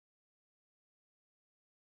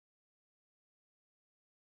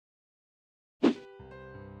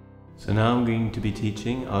So now I'm going to be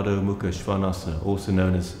teaching adho, mukha, svanasana, also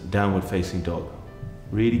known as downward facing dog.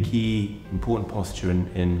 Really key, important posture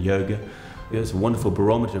in yoga. It's a wonderful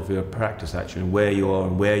barometer for your practice actually, and where you are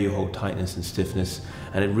and where you hold tightness and stiffness.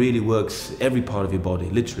 And it really works every part of your body,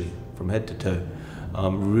 literally, from head to toe.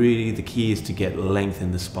 Really the key is to get length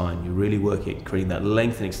in the spine. You really work at creating that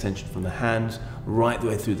length and extension from the hands right the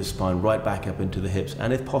way through the spine, right back up into the hips.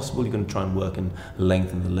 And if possible, you're going to try and work and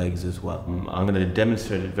lengthen the legs as well. I'm going to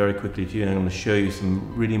demonstrate it very quickly to you, and I'm going to show you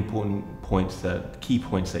some really important points, key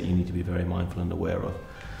points that you need to be very mindful and aware of.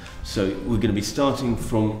 So we're going to be starting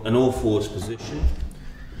from an all fours position.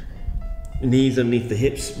 Knees underneath the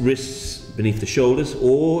hips, wrists beneath the shoulders,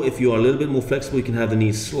 or if you are a little bit more flexible, you can have the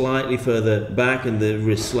knees slightly further back and the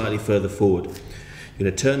wrists slightly further forward. You're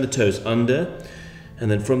going to turn the toes under, and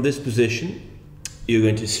then from this position, you're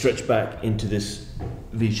going to stretch back into this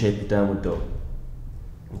V-shaped downward dog.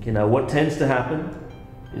 Okay, now what tends to happen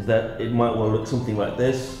is that it might well look something like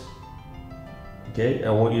this. Okay,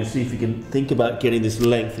 I want you to see if you can think about getting this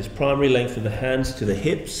length, this primary length from the hands to the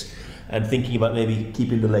hips, and thinking about maybe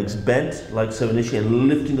keeping the legs bent, like so initially, and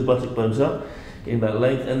lifting the buttock bones up, getting that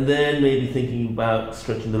length, and then maybe thinking about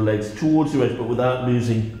stretching the legs towards the edge, but without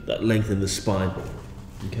losing that length in the spine.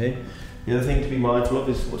 Okay? The other thing to be mindful of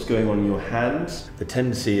is what's going on in your hands. The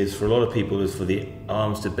tendency is for a lot of people is for the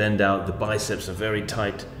arms to bend out, the biceps are very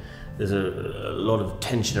tight, there's a lot of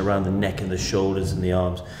tension around the neck and the shoulders and the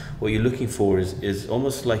arms. What you're looking for is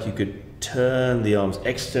almost like you could turn the arms,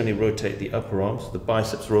 externally rotate the upper arms, the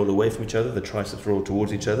biceps roll away from each other, the triceps roll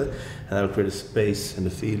towards each other, and that'll create a space and a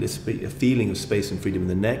feeling of space and freedom in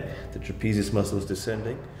the neck, the trapezius muscles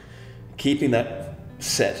descending. Keeping that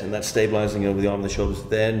set and that stabilizing over the arm and the shoulders,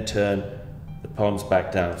 then turn the palms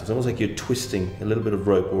back down. So it's almost like you're twisting a little bit of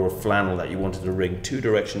rope or a flannel that you wanted to wring, two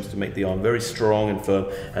directions to make the arm very strong and firm,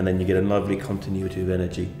 and then you get a lovely continuity of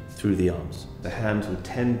energy through the arms. The hands will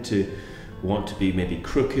tend to want to be maybe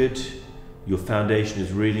crooked. Your foundation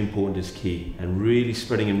is really important, is key, and really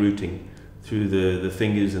spreading and rooting through the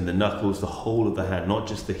fingers and the knuckles, the whole of the hand, not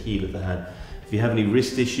just the heel of the hand. If you have any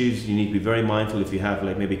wrist issues, you need to be very mindful. If you have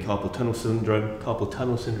like maybe carpal tunnel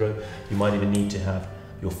syndrome, you might even need to have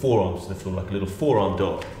your forearms to the floor, like a little forearm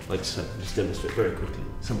dog, like so. Just demonstrate very quickly,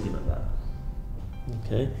 something like that.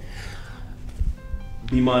 Okay.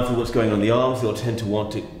 Be mindful of what's going on in the arms. They'll tend to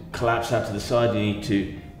want to collapse out to the side. You need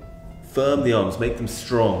to firm the arms, make them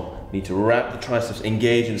strong. You need to wrap the triceps,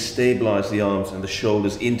 engage and stabilize the arms and the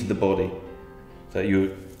shoulders into the body, so that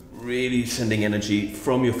you're really sending energy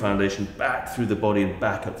from your foundation back through the body and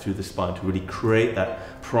back up through the spine to really create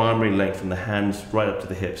that primary length from the hands right up to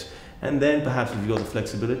the hips. And then perhaps if you've got the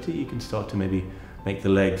flexibility, you can start to maybe make the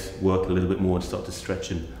legs work a little bit more and start to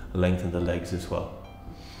stretch and lengthen the legs as well.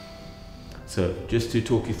 So just to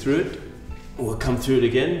talk you through it, we'll come through it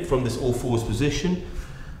again from this all fours position.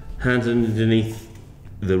 Hands underneath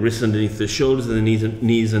the wrists, underneath the shoulders, and the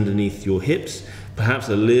knees underneath your hips, perhaps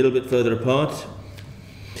a little bit further apart.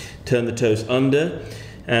 Turn the toes under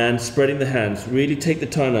and spreading the hands. Really take the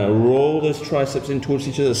time now, roll those triceps in towards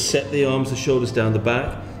each other, set the arms, the shoulders down the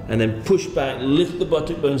back, and then push back, lift the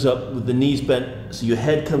buttock bones up with the knees bent, so your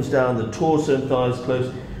head comes down, the torso and thighs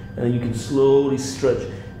close, and then you can slowly stretch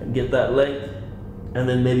and get that length, and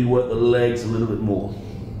then maybe work the legs a little bit more.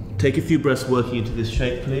 Take a few breaths working into this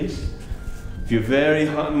shape, please. If you're very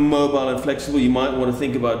mobile and flexible, you might want to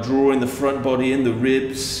think about drawing the front body in, the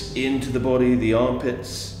ribs into the body, the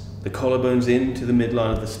armpits, the collarbones into the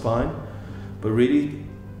midline of the spine. But really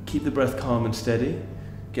keep the breath calm and steady.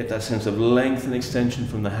 Get that sense of length and extension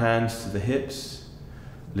from the hands to the hips.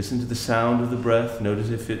 Listen to the sound of the breath. Notice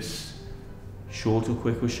if it's short or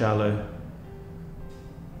quick or shallow.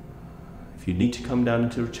 If you need to come down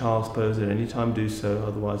into a child's pose at any time, do so.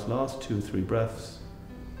 Otherwise, last 2 or 3 breaths.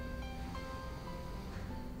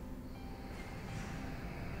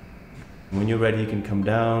 When you're ready, you can come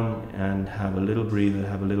down and have a little breather,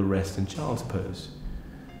 have a little rest in child's pose.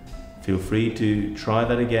 Feel free to try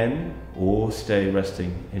that again or stay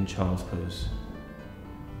resting in child's pose.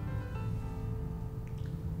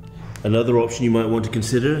 Another option you might want to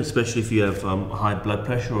consider, especially if you have high blood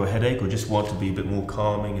pressure or a headache, or just want to be a bit more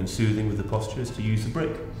calming and soothing with the posture, is to use the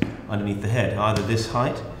brick underneath the head, either this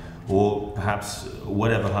height or perhaps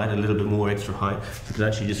whatever height, a little bit more extra height. You can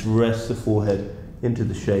actually just rest the forehead into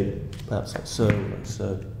the shape, perhaps like so, like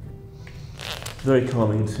so. Very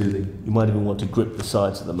calming and soothing. You might even want to grip the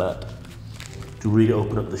sides of the mat to really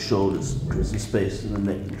open up the shoulders, create some space in the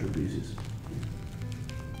neck and trapezius.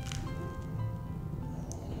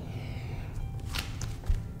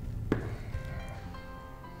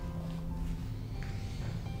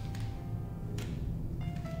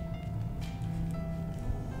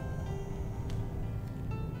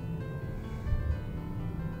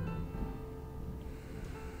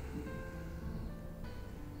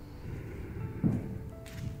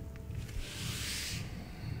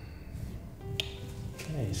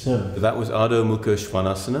 Okay, so that was Adho Mukha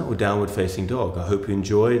Svanasana, or downward facing dog. I hope you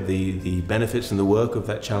enjoyed the benefits and the work of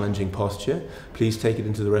that challenging posture. Please take it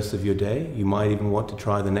into the rest of your day. You might even want to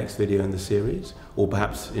try the next video in the series, or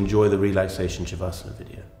perhaps enjoy the relaxation Shavasana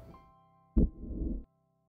video.